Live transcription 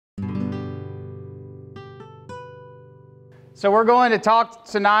So we're going to talk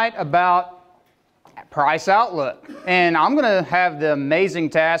tonight about price outlook. And I'm going to have the amazing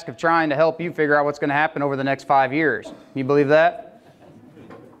task of trying to help you figure out what's going to happen over the next 5 years. You believe that?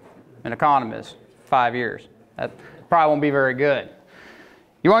 An economist, 5 years. That probably won't be very good.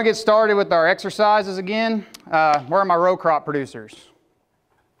 You want to get started with our exercises again? Where are my row crop producers?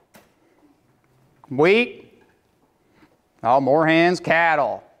 Wheat. Oh, more hands.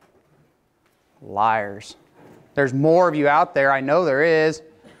 Cattle. Liars. There's more of you out there. I know there is.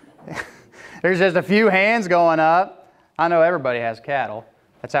 There's just a few hands going up. I know everybody has cattle.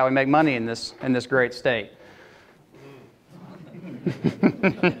 That's how we make money in this great state.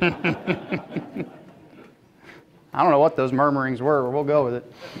 I don't know what those murmurings were, but we'll go with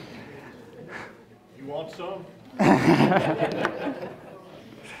it. You want some?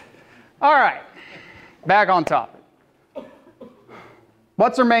 All right, back on topic.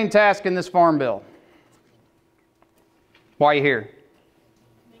 What's our main task in this farm bill? Why are you here?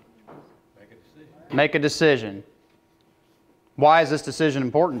 Make a decision. Why is this decision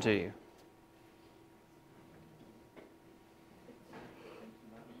important to you?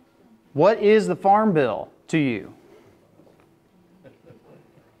 What is the farm bill to you?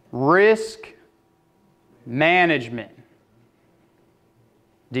 Risk management.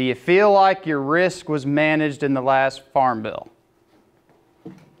 Do you feel like your risk was managed in the last farm bill?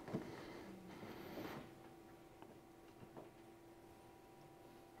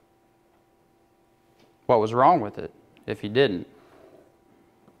 What was wrong with it if you didn't?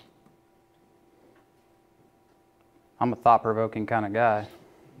 I'm a thought-provoking kind of guy.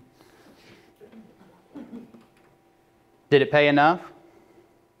 Did it pay enough?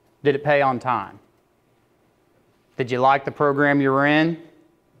 Did it pay on time? Did you like the program you were in,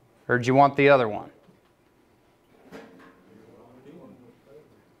 or did you want the other one?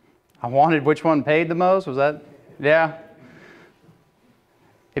 I wanted which one paid the most? Was that? Yeah.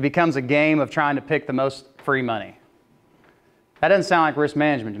 It becomes a game of trying to pick the most free money. That doesn't sound like risk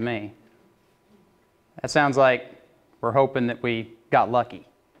management to me. That sounds like we're hoping that we got lucky.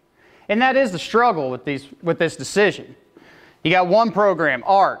 And that is the struggle with this decision. You got one program,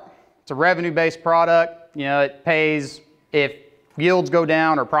 ART. It's a revenue-based product. You know, it pays if yields go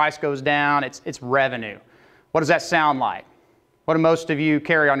down or price goes down. It's revenue. What does that sound like? What do most of you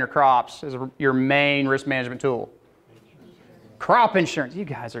carry on your crops as your main risk management tool? Crop insurance. You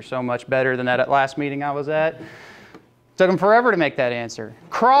guys are so much better than that at last meeting I was at. Took them forever to make that answer.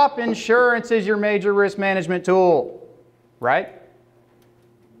 Crop insurance is your major risk management tool, right?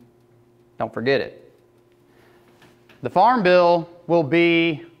 Don't forget it. The Farm Bill will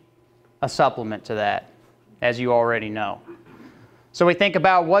be a supplement to that, as you already know. So we think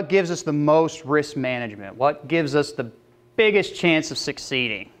about what gives us the most risk management, what gives us the biggest chance of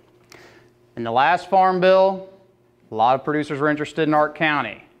succeeding. In the last Farm Bill, a lot of producers were interested in Ark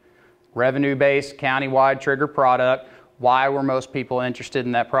County. Revenue-based, county-wide trigger product. Why were most people interested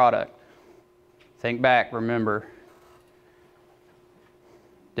in that product? Think back, remember.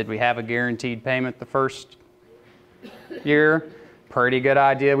 Did we have a guaranteed payment the first year? Pretty good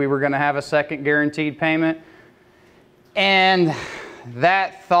idea we were going to have a second guaranteed payment. And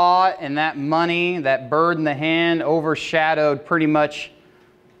that thought and that money, that bird in the hand, overshadowed pretty much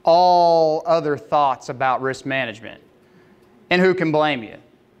all other thoughts about risk management. And who can blame you?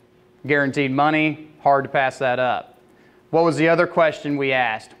 Guaranteed money, hard to pass that up. What was the other question we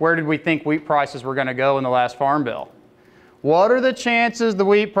asked? Where did we think wheat prices were going to go in the last Farm Bill? What are the chances the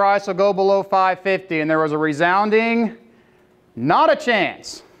wheat price will go below $5.50? And there was a resounding, not a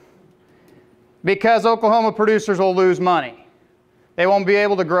chance. Because Oklahoma producers will lose money. They won't be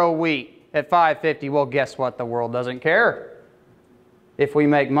able to grow wheat at $5.50. Well, guess what? The world doesn't care if we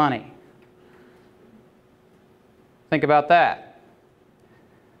make money. Think about that.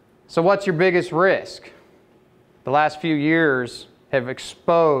 So what's your biggest risk? The last few years have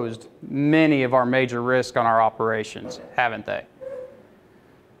exposed many of our major risks on our operations, haven't they?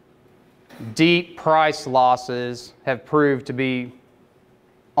 Deep price losses have proved to be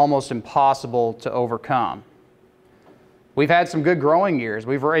almost impossible to overcome. We've had some good growing years.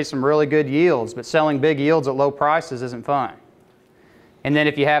 We've raised some really good yields, but selling big yields at low prices isn't fun. And then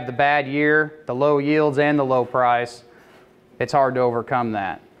if you have the bad year, the low yields and the low price, it's hard to overcome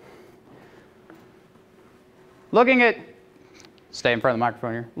that. Stay in front of the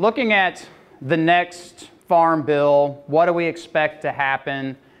microphone here. Looking at the next Farm Bill, what do we expect to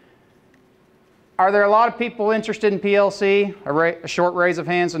happen? Are there a lot of people interested in PLC? A short raise of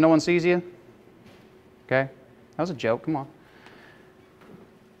hands so no one sees you? Okay, that was a joke, come on.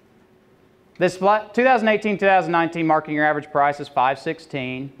 This 2018-2019 marketing year average price is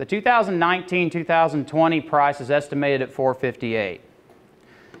 $516. The 2019-2020 price is estimated at $458.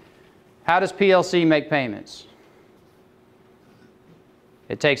 How does PLC make payments?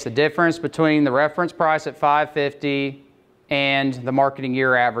 It takes the difference between the reference price at $550 and the marketing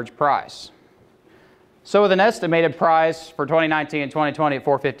year average price. So with an estimated price for 2019 and 2020 at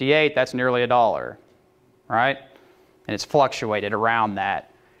 $458, that's nearly $1, right? And it's fluctuated around that.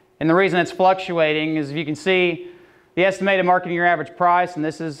 And the reason it's fluctuating is, if you can see, the estimated marketing year average price, and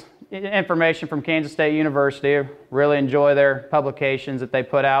this is information from Kansas State University. I really enjoy their publications that they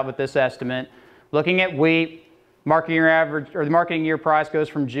put out with this estimate. Looking at wheat, marketing year average, or the marketing year price goes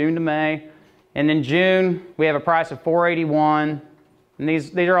from June to May. And in June, we have a price of $481. And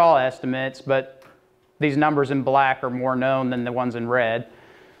these are all estimates, but these numbers in black are more known than the ones in red.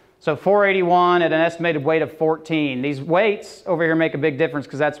 So $481 at an estimated weight of 14. These weights over here make a big difference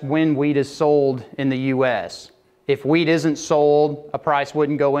because that's when wheat is sold in the U.S. If wheat isn't sold, a price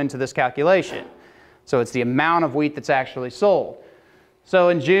wouldn't go into this calculation. So it's the amount of wheat that's actually sold. So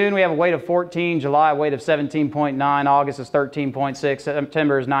in June, we have a weight of 14, July a weight of 17.9, August is 13.6,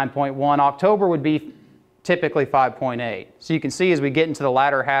 September is 9.1, October would be typically 5.8. So you can see as we get into the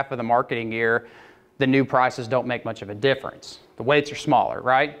latter half of the marketing year, the new prices don't make much of a difference. The weights are smaller,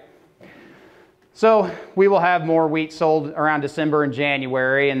 right? So we will have more wheat sold around December and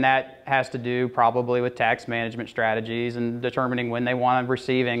January, and that has to do probably with tax management strategies and determining when they want to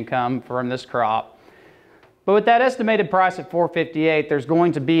receive income from this crop. But with that estimated price at $458, there's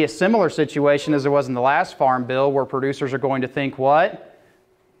going to be a similar situation as there was in the last farm bill, where producers are going to think, what?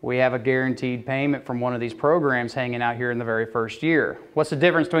 We have a guaranteed payment from one of these programs hanging out here in the very first year. What's the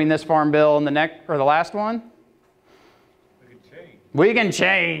difference between this farm bill and the last one? We can change. We can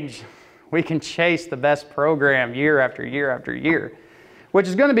change. We can chase the best program year after year after year, which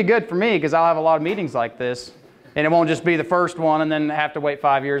is going to be good for me because I'll have a lot of meetings like this, and it won't just be the first one and then have to wait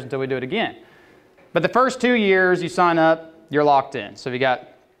 5 years until we do it again. But the first 2 years you sign up, you're locked in. So if you got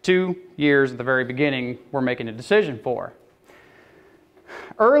 2 years at the very beginning, we're making a decision for.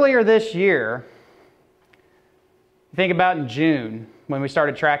 Earlier this year, think about in June when we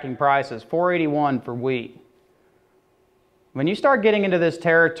started tracking prices, $481 for wheat. When you start getting into this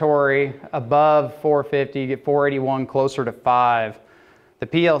territory above $450, you get $481, closer to $5, the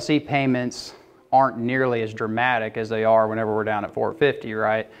PLC payments aren't nearly as dramatic as they are whenever we're down at $450,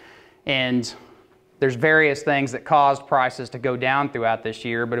 right? And there's various things that caused prices to go down throughout this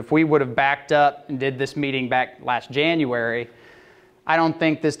year, but if we would have backed up and did this meeting back last January, I don't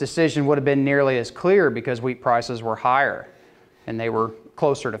think this decision would have been nearly as clear because wheat prices were higher and they were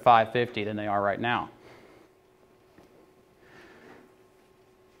closer to $550 than they are right now.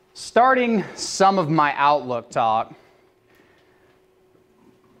 Starting some of my outlook talk,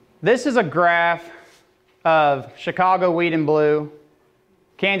 this is a graph of Chicago wheat in blue,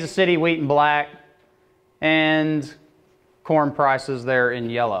 Kansas City wheat in black, and corn prices there in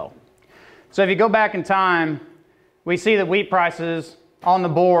yellow. So if you go back in time, we see that wheat prices on the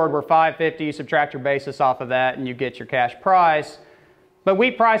board were $550. You subtract your basis off of that and you get your cash price. But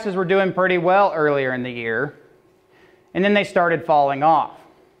wheat prices were doing pretty well earlier in the year, and then they started falling off.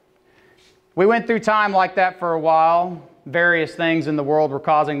 We went through time like that for a while. Various things in the world were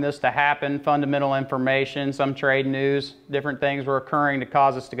causing this to happen, fundamental information, some trade news, different things were occurring to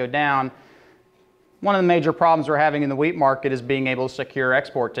cause us to go down. One of the major problems we're having in the wheat market is being able to secure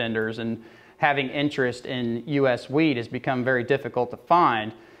export tenders, and having interest in U.S. wheat has become very difficult to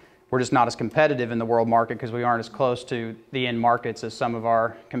find. We're just not as competitive in the world market because we aren't as close to the end markets as some of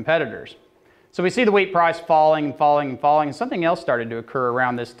our competitors. So we see the wheat price falling and falling and falling, and something else started to occur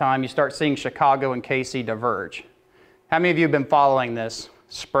around this time. You start seeing Chicago and KC diverge. How many of you have been following this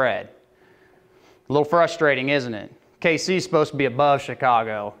spread? A little frustrating, isn't it? KC is supposed to be above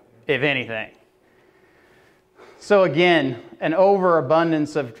Chicago, if anything. So again, an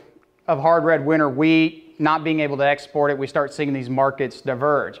overabundance of hard red winter wheat, not being able to export it, we start seeing these markets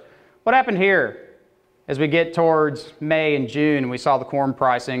diverge. What happened here as we get towards May and June and we saw the corn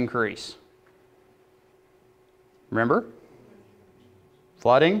price increase? Remember?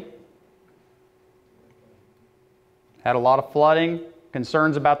 Flooding. Had a lot of flooding,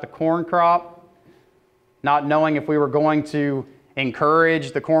 concerns about the corn crop, not knowing if we were going to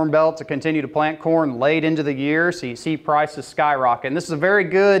encourage the Corn Belt to continue to plant corn late into the year, so you see prices skyrocket. And this is a very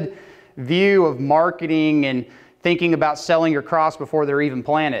good view of marketing and thinking about selling your crops before they're even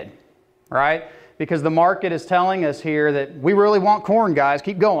planted, right? Because the market is telling us here that we really want corn, guys.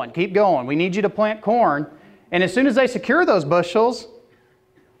 Keep going, keep going. We need you to plant corn. And as soon as they secure those bushels,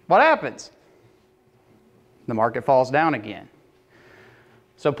 what happens? The market falls down again.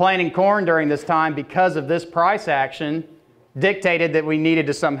 So planting corn during this time, because of this price action, dictated that we needed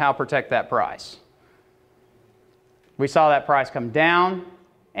to somehow protect that price. We saw that price come down,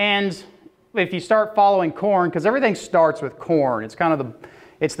 and if you start following corn, because everything starts with corn, it's kind of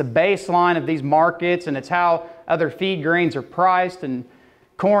it's the baseline of these markets, and it's how other feed grains are priced, and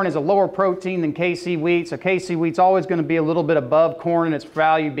corn is a lower protein than KC wheat, so KC wheat's always going to be a little bit above corn in its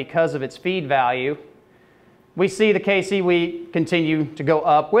value because of its feed value. We see the KC wheat continue to go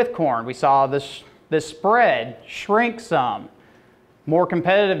up with corn. We saw this spread shrink some. More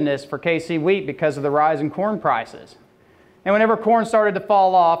competitiveness for KC wheat because of the rise in corn prices. And whenever corn started to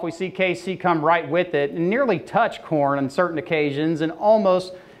fall off, we see KC come right with it and nearly touch corn on certain occasions, and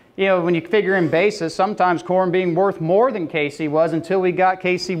almost, you know, when you figure in basis, sometimes corn being worth more than KC was until we got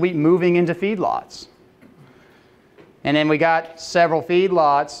KC wheat moving into feedlots. And then we got several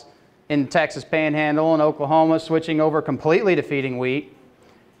feedlots in Texas Panhandle and Oklahoma switching over completely to feeding wheat.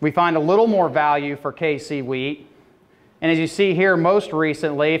 We find a little more value for KC wheat. And as you see here, most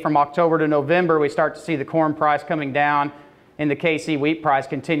recently, from October to November, we start to see the corn price coming down and the KC wheat price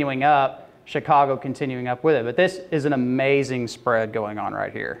continuing up, Chicago continuing up with it. But this is an amazing spread going on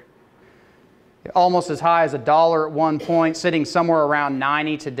right here. Almost as high as $1 at one point, sitting somewhere around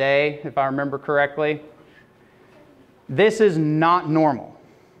 90 today, if I remember correctly. This is not normal.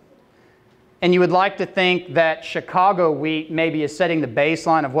 And you would like to think that Chicago wheat maybe is setting the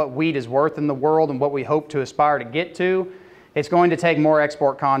baseline of what wheat is worth in the world and what we hope to aspire to get to. It's going to take more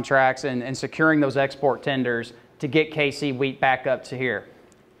export contracts and securing those export tenders to get KC wheat back up to here.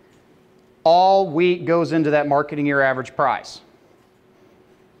 All wheat goes into that marketing year average price.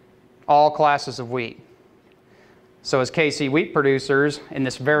 All classes of wheat. So as KC wheat producers, in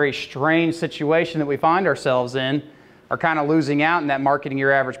this very strange situation that we find ourselves in, are kind of losing out in that marketing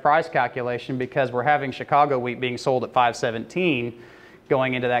year average price calculation because we're having Chicago wheat being sold at $5.17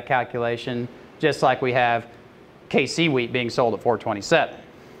 going into that calculation, just like we have KC wheat being sold at $4.27.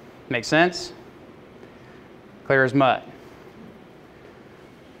 Make sense? Clear as mud.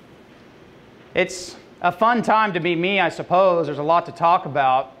 It's a fun time to be me, I suppose. There's a lot to talk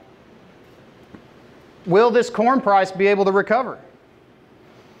about. Will this corn price be able to recover?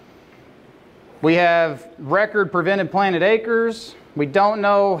 We have record prevented planted acres. We don't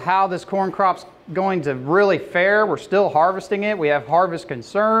know how this corn crop's going to really fare. We're still harvesting it. We have harvest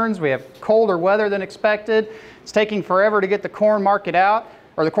concerns. We have colder weather than expected. It's taking forever to get the corn market out,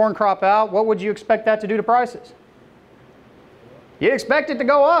 or the corn crop out. What would you expect that to do to prices? You'd expect it to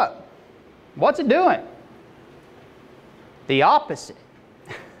go up. What's it doing? The opposite.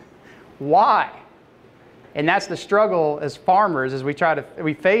 Why? And that's the struggle as farmers as we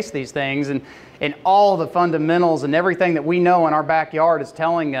face these things, and all the fundamentals and everything that we know in our backyard is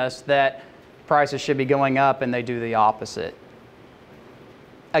telling us that prices should be going up, and they do the opposite.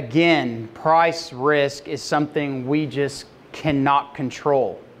 Again, price risk is something we just cannot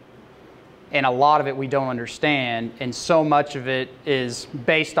control. And a lot of it we don't understand, and so much of it is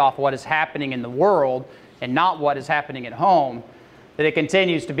based off what is happening in the world and not what is happening at home, that it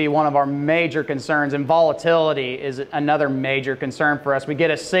continues to be one of our major concerns. And volatility is another major concern for us. We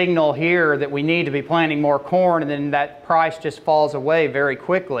get a signal here that we need to be planting more corn, and then that price just falls away very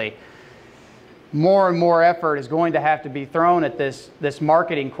quickly. More and more effort is going to have to be thrown at this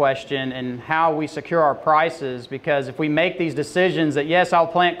marketing question and how we secure our prices, because if we make these decisions that, yes, I'll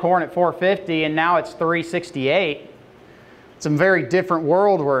plant corn at $4.50 and now it's $3.68, it's a very different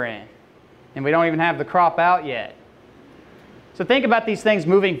world we're in, and we don't even have the crop out yet. So think about these things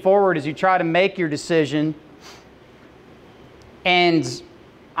moving forward as you try to make your decision, and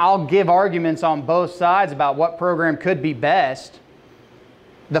I'll give arguments on both sides about what program could be best.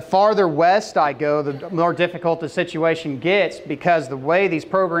 The farther west I go, the more difficult the situation gets, because the way these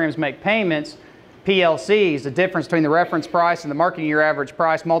programs make payments, PLCs, the difference between the reference price and the marketing year average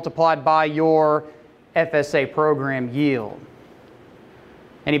price multiplied by your FSA program yield.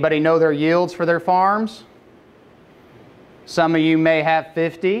 Anybody know their yields for their farms? Some of you may have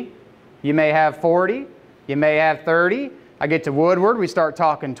 50, you may have 40, you may have 30. I get to Woodward, we start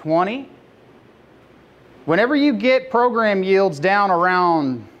talking 20. Whenever you get program yields down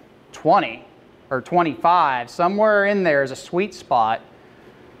around 20 or 25, somewhere in there is a sweet spot.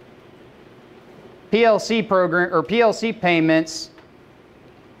 PLC payments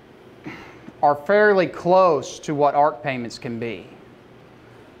are fairly close to what ARC payments can be.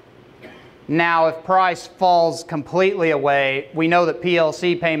 Now, if price falls completely away, we know that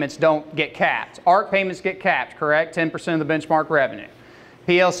PLC payments don't get capped. ARC payments get capped, correct? 10% of the benchmark revenue.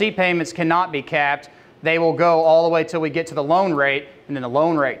 PLC payments cannot be capped. They will go all the way till we get to the loan rate, and then the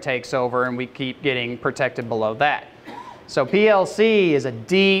loan rate takes over and we keep getting protected below that. So PLC is a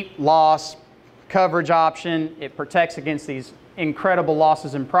deep loss coverage option. It protects against these incredible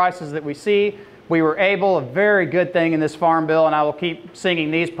losses in prices that we see. We were able, a very good thing in this farm bill, and I will keep singing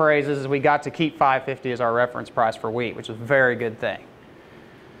these praises, is we got to keep $5.50 as our reference price for wheat, which is a very good thing.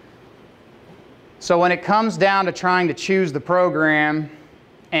 So when it comes down to trying to choose the program,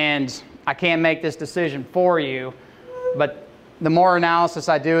 and I can't make this decision for you, but the more analysis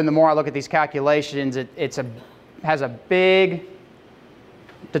I do and the more I look at these calculations, has a big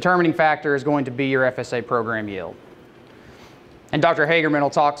determining factor is going to be your FSA program yield. And Dr. Hagerman will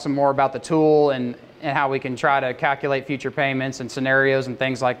talk some more about the tool and how we can try to calculate future payments and scenarios and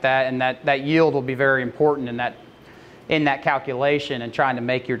things like that. And that yield will be very important in that calculation and trying to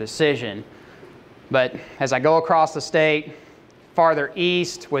make your decision. But as I go across the state, farther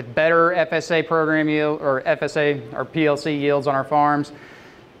east with better FSA program yield or FSA or PLC yields on our farms,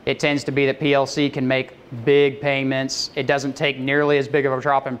 it tends to be that PLC can make big payments. It doesn't take nearly as big of a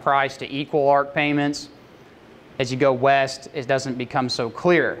drop in price to equal ARC payments. As you go west, it doesn't become so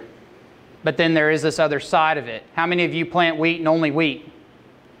clear. But then there is this other side of it. How many of you plant wheat and only wheat?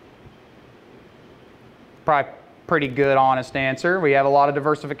 Probably pretty good, honest answer. We have a lot of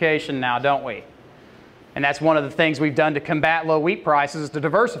diversification now, don't we? And that's one of the things we've done to combat low wheat prices, is to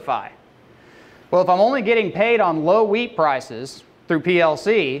diversify. Well, if I'm only getting paid on low wheat prices through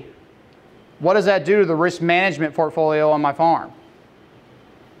PLC, what does that do to the risk management portfolio on my farm?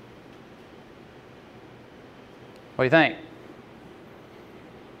 What do you think?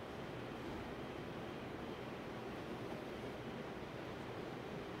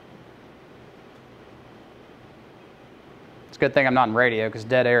 It's a good thing I'm not in radio, because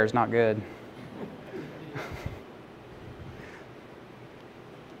dead air is not good.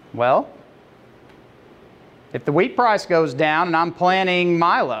 Well, if the wheat price goes down and I'm planting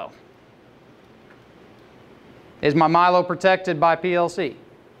milo, is my milo protected by PLC?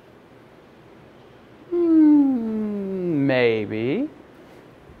 Maybe.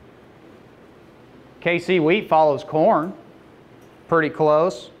 KC wheat follows corn pretty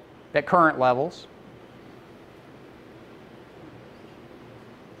close at current levels.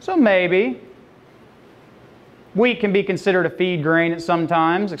 So maybe. Wheat can be considered a feed grain at some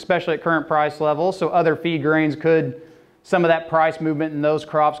times, especially at current price levels, so other feed grains could, some of that price movement in those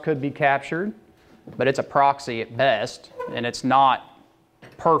crops could be captured, but it's a proxy at best, and it's not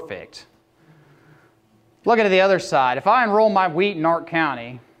perfect. Look at the other side. If I enroll my wheat in Ark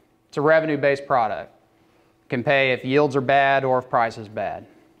County, it's a revenue-based product. Can pay if yields are bad or if price is bad.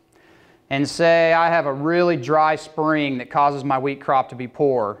 And say I have a really dry spring that causes my wheat crop to be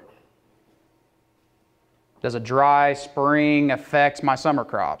poor. Does a dry spring affect my summer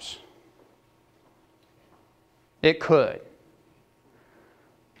crops? It could.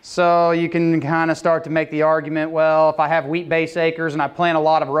 So you can kind of start to make the argument, well, if I have wheat-based acres and I plant a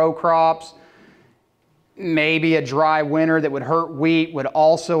lot of row crops, maybe a dry winter that would hurt wheat would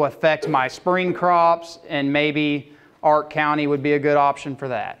also affect my spring crops, and maybe Ark County would be a good option for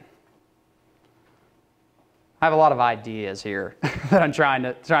that. I have a lot of ideas here that I'm trying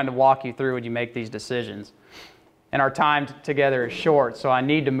to walk you through when you make these decisions. And our time together is short, so I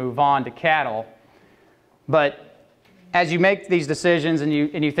need to move on to cattle. But as you make these decisions and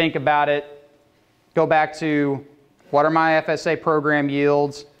you think about it, go back to what are my FSA program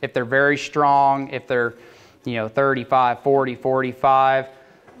yields, if they're very strong, if they're 35, 40, 45,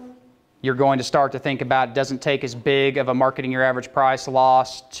 you're going to start to think about it doesn't take as big of a marketing your average price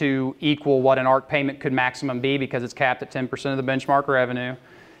loss to equal what an ARC payment could maximum be because it's capped at 10% of the benchmark revenue.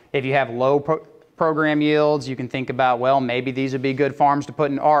 If you have low program yields, you can think about, well, maybe these would be good farms to put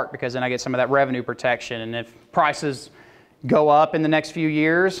in ARC because then I get some of that revenue protection. And if prices go up in the next few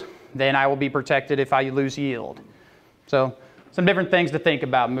years, then I will be protected if I lose yield. So some different things to think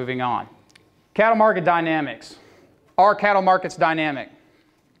about moving on. Cattle market dynamics. Are cattle markets dynamic?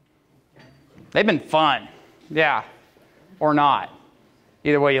 They've been fun, yeah, or not.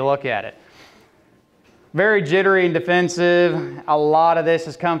 Either way you look at it. Very jittery and defensive. A lot of this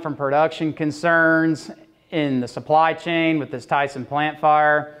has come from production concerns in the supply chain with this Tyson plant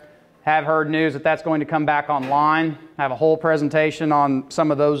fire. Have heard news that that's going to come back online. I have a whole presentation on some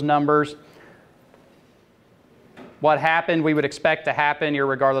of those numbers. What happened, we would expect to happen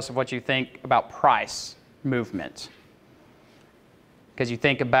irregardless of what you think about price movement. Because you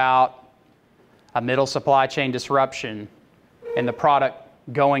think about a middle supply chain disruption and the product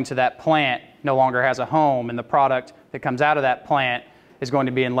going to that plant no longer has a home and the product that comes out of that plant is going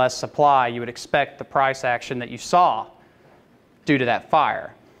to be in less supply, you would expect the price action that you saw due to that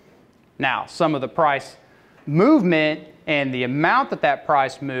fire. Now, some of the price movement and the amount that that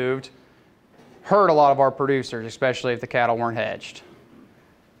price moved hurt a lot of our producers, especially if the cattle weren't hedged.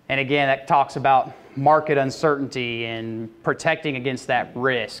 And again, that talks about market uncertainty and protecting against that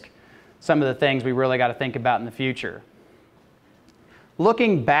risk. Some of the things we really got to think about in the future.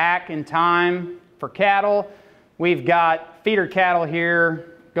 Looking back in time for cattle, we've got feeder cattle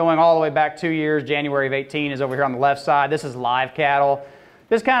here going all the way back 2 years. January of 18 is over here on the left side. This is live cattle.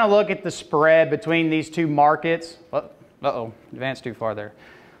 Just kind of look at the spread between these two markets. Uh-oh, advanced too far there.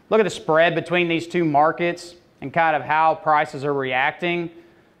 Look at the spread between these two markets and kind of how prices are reacting.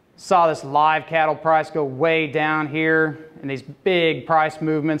 Saw this live cattle price go way down here and these big price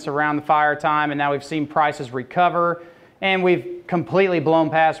movements around the fire time, and now we've seen prices recover, and we've completely blown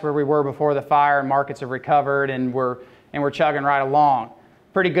past where we were before the fire, and markets have recovered, and we're chugging right along.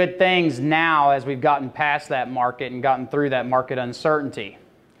 Pretty good things now as we've gotten past that market and gotten through that market uncertainty.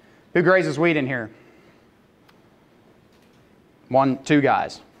 Who grazes wheat in here? 1, 2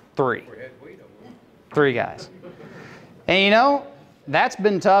 guys, 3. 3 guys. And you know, that's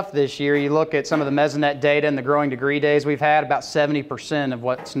been tough this year. You look at some of the mesonet data and the growing degree days we've had, about 70% of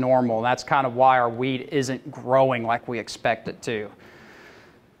what's normal. That's kind of why our wheat isn't growing like we expect it to.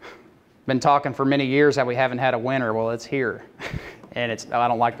 Been talking for many years how we haven't had a winter. Well, it's here. And I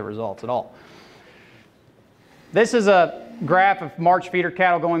don't like the results at all. This is a graph of March feeder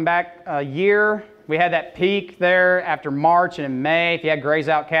cattle going back a year. We had that peak there after March and in May. If you had graze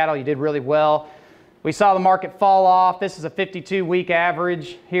out cattle, you did really well. We saw the market fall off. This is a 52-week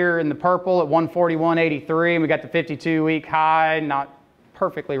average here in the purple at 141.83, and we got the 52-week high, not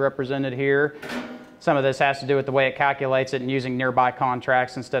perfectly represented here. Some of this has to do with the way it calculates it and using nearby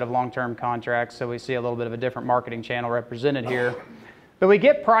contracts instead of long-term contracts, so we see a little bit of a different marketing channel represented here. But we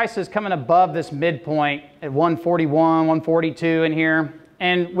get prices coming above this midpoint at 141, 142 in here,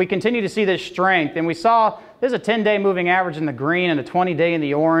 and we continue to see this strength. And we saw there's a 10-day moving average in the green and a 20-day in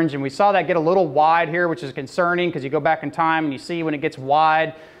the orange, and we saw that get a little wide here, which is concerning because you go back in time and you see when it gets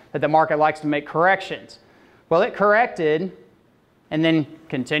wide that the market likes to make corrections. Well, it corrected and then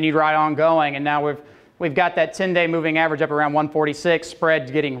continued right on going, and now we've got that 10-day moving average up around 146,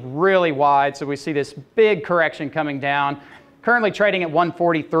 spread getting really wide, so we see this big correction coming down. Currently trading at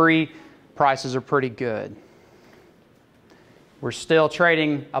 143, prices are pretty good. We're still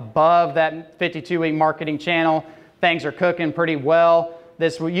trading above that 52-week marketing channel. Things are cooking pretty well.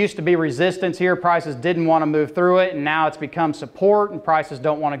 This used to be resistance here. Prices didn't want to move through it, and now it's become support, and prices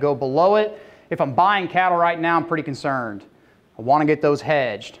don't want to go below it. If I'm buying cattle right now, I'm pretty concerned. I want to get those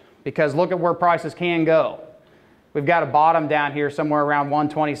hedged because look at where prices can go. We've got a bottom down here somewhere around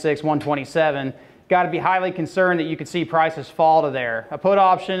 126, 127. Got to be highly concerned that you could see prices fall to there. A put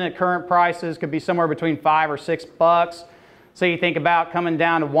option at current prices could be somewhere between $5 or $6. So you think about coming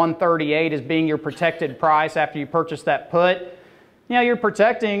down to 138 as being your protected price after you purchase that put. You know, you're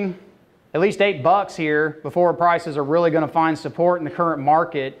protecting at least $8 here before prices are really going to find support in the current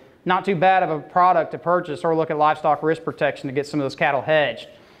market. Not too bad of a product to purchase, or look at livestock risk protection to get some of those cattle hedged.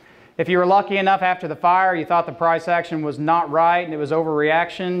 If you were lucky enough after the fire, you thought the price action was not right and it was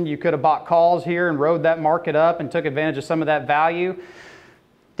overreaction, you could have bought calls here and rode that market up and took advantage of some of that value.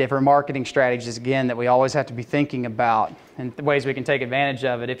 Different marketing strategies, again, that we always have to be thinking about and the ways we can take advantage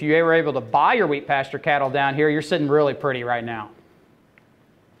of it. If you were able to buy your wheat pasture cattle down here, you're sitting really pretty right now.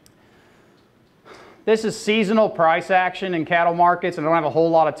 This is seasonal price action in cattle markets, and I don't have a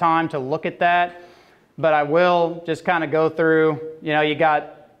whole lot of time to look at that, but I will just kind of go through. You know, you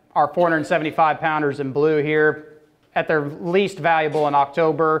got our 475 pounders in blue here at their least valuable in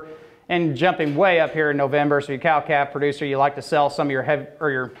October and jumping way up here in November. So your cow-calf producer, you like to sell some of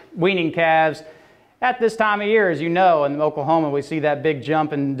your weaning calves at this time of year. As you know, in Oklahoma, we see that big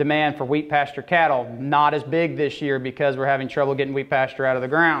jump in demand for wheat pasture cattle. Not as big this year because we're having trouble getting wheat pasture out of the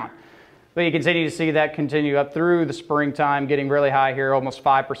ground. But you continue to see that continue up through the springtime, getting really high here, almost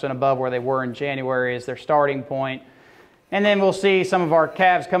 5% above where they were in January as their starting point. And then we'll see some of our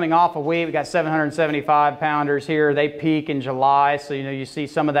calves coming off of wheat. We got 775 pounders here. They peak in July. So, you know, you see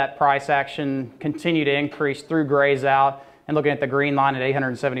some of that price action continue to increase through graze out. And looking at the green line at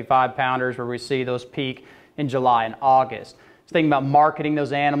 875 pounders where we see those peak in July and August. So thinking about marketing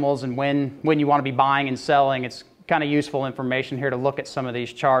those animals and when you want to be buying and selling, it's kind of useful information here to look at some of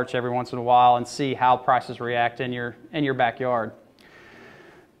these charts every once in a while and see how prices react in your backyard.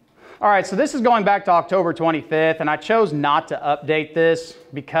 All right, so this is going back to October 25th, and I chose not to update this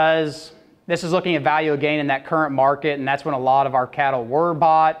because this is looking at value gain in that current market, and that's when a lot of our cattle were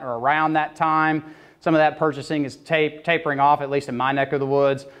bought or around that time. Some of that purchasing is tapering off, at least in my neck of the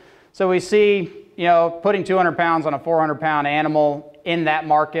woods. So we see, you know, putting 200 pounds on a 400-pound animal in that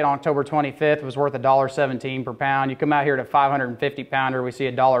market on October 25th was worth $1.17 per pound. You come out here to 550 pounder, we see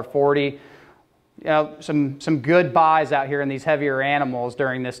 $1.40. some good buys out here in these heavier animals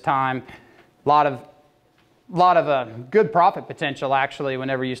during this time. A lot of good profit potential actually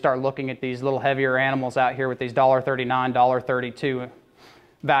whenever you start looking at these little heavier animals out here with these $1.39, $1.32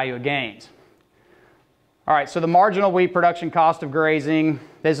 value of gains. All right, so the marginal wheat production cost of grazing,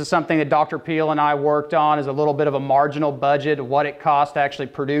 this is something that Dr. Peel and I worked on, is a little bit of a marginal budget of what it costs to actually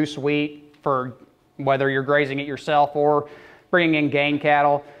produce wheat for whether you're grazing it yourself or bringing in gain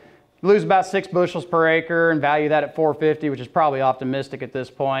cattle. You lose about 6 bushels per acre and value that at $4.50, which is probably optimistic at this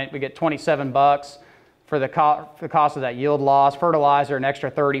point. We get 27 bucks for the cost of that yield loss. Fertilizer, an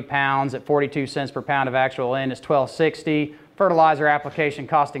extra 30 pounds at 42 cents per pound of actual in is $12.60. Fertilizer application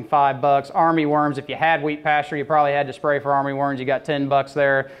costing $5. Army worms, if you had wheat pasture, you probably had to spray for army worms. You got 10 bucks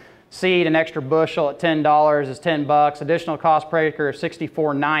there. Seed, an extra bushel at $10 is 10 bucks. Additional cost per acre of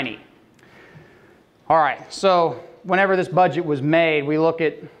 $64.90. All right, so whenever this budget was made, we look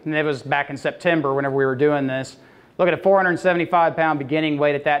at, and it was back in September whenever we were doing this, look at a 475 pound beginning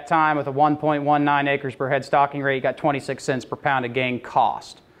weight at that time with a 1.19 acres per head stocking rate. You got 26 cents per pound of gain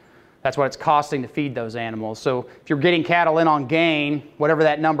cost. That's what it's costing to feed those animals. So if you're getting cattle in on gain, whatever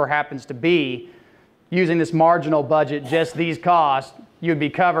that number happens to be, using this marginal budget, just these costs, you'd be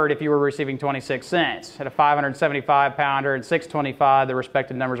covered if you were receiving 26 cents. At a 575 pounder and 625, the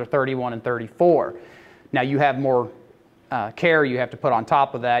respective numbers are 31 and 34. Now you have more care you have to put on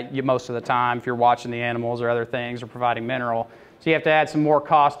top of that most of the time if you're watching the animals or other things or providing mineral. So you have to add some more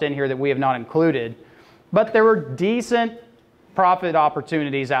cost in here that we have not included. But there were decent profit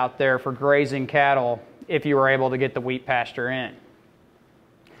opportunities out there for grazing cattle if you were able to get the wheat pasture in.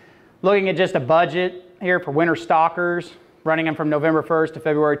 Looking at just a budget here for winter stockers, running them from November 1st to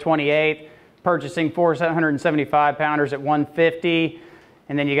February 28th, purchasing 475 pounders at $150,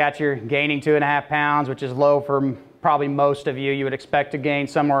 and then you got your gaining 2.5 pounds, which is low for probably most of you. You would expect to gain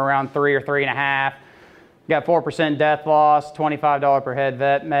somewhere around 3 or 3.5. You got 4% death loss, $25 per head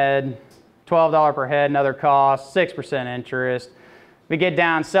vet med, $12 per head and other costs, 6% interest. We get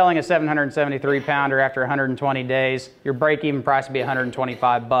down selling a 773 pounder after 120 days, your break-even price would be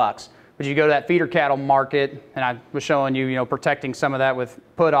 125 bucks. But you go to that feeder cattle market, and I was showing you, protecting some of that with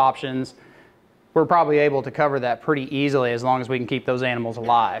put options, we're probably able to cover that pretty easily as long as we can keep those animals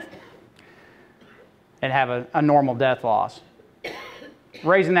alive and have a normal death loss.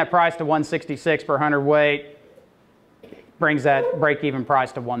 Raising that price to 166 per hundredweight brings that break-even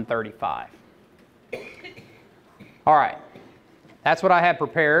price to 135. All right, that's what I had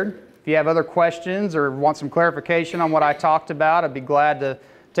prepared. If you have other questions or want some clarification on what I talked about, I'd be glad to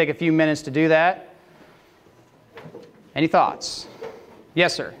take a few minutes to do that. Any thoughts?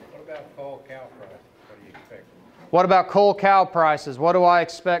 Yes, sir. What about fall cow prices? What do you expect? What about coal cow prices? What do I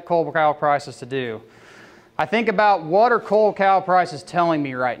expect coal cow prices to do? I think about what are coal cow prices telling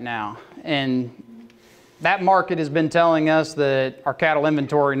me right now, and that market has been telling us that our cattle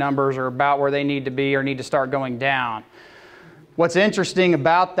inventory numbers are about where they need to be or need to start going down. What's interesting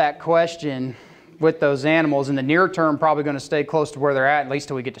about that question with those animals, in the near term, probably going to stay close to where they're at least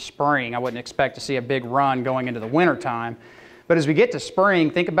till we get to spring. I wouldn't expect to see a big run going into the winter time. But as we get to spring,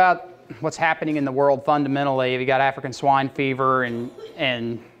 think about what's happening in the world fundamentally. You got African swine fever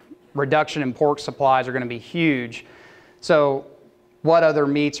and reduction in pork supplies are going to be huge. So what other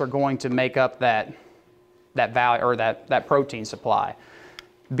meats are going to make up that value or that protein supply?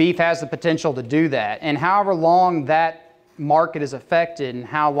 Beef has the potential to do that. And however long that market is affected and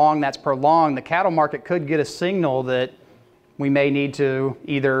how long that's prolonged, the cattle market could get a signal that we may need to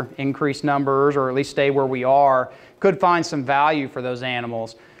either increase numbers or at least stay where we are, could find some value for those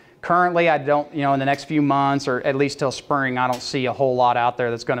animals. Currently, I don't, in the next few months or at least till spring, I don't see a whole lot out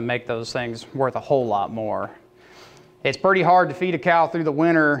there that's going to make those things worth a whole lot more. It's pretty hard to feed a cow through the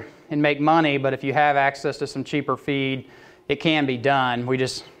winter and make money, but if you have access to some cheaper feed, it can be done. We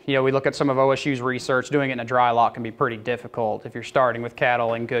just, we look at some of OSU's research, doing it in a dry lot can be pretty difficult if you're starting with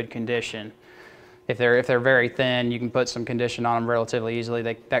cattle in good condition. If they're very thin, you can put some condition on them relatively easily.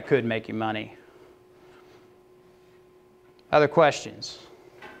 That could make you money. Other questions?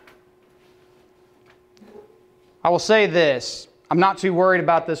 I will say this, I'm not too worried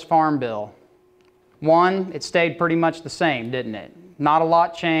about this farm bill. One, it stayed pretty much the same, didn't it? Not a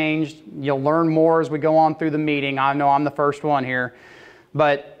lot changed. You'll learn more as we go on through the meeting. I know I'm the first one here,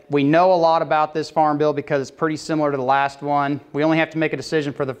 but we know a lot about this farm bill because it's pretty similar to the last one. We only have to make a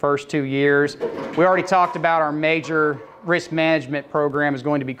decision for the first 2 years. We already talked about our major risk management program is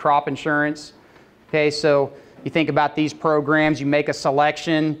going to be crop insurance. Okay, so you think about these programs, you make a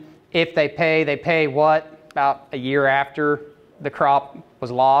selection. If they pay what? About a year after the crop was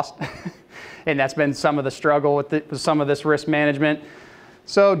lost. And that's been some of the struggle with some of this risk management.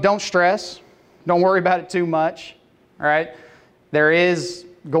 So don't stress. don't worry about it too much, all right? There is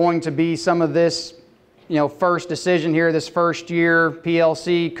going to be some of this, first decision here this first year.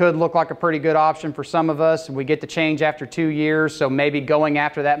 PLC could look like a pretty good option for some of us. We get the change after 2 years, so maybe going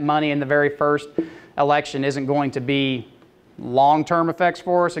after that money in the very first election isn't going to be long-term effects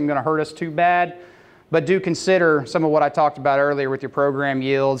for us and going to hurt us too bad. But do consider some of what I talked about earlier with your program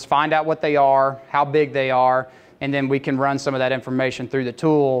yields. Find out what they are, how big they are, and then we can run some of that information through the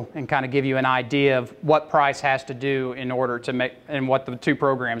tool and kind of give you an idea of what price has to do in order to make, and what the two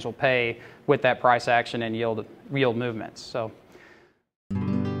programs will pay with that price action and yield movements. So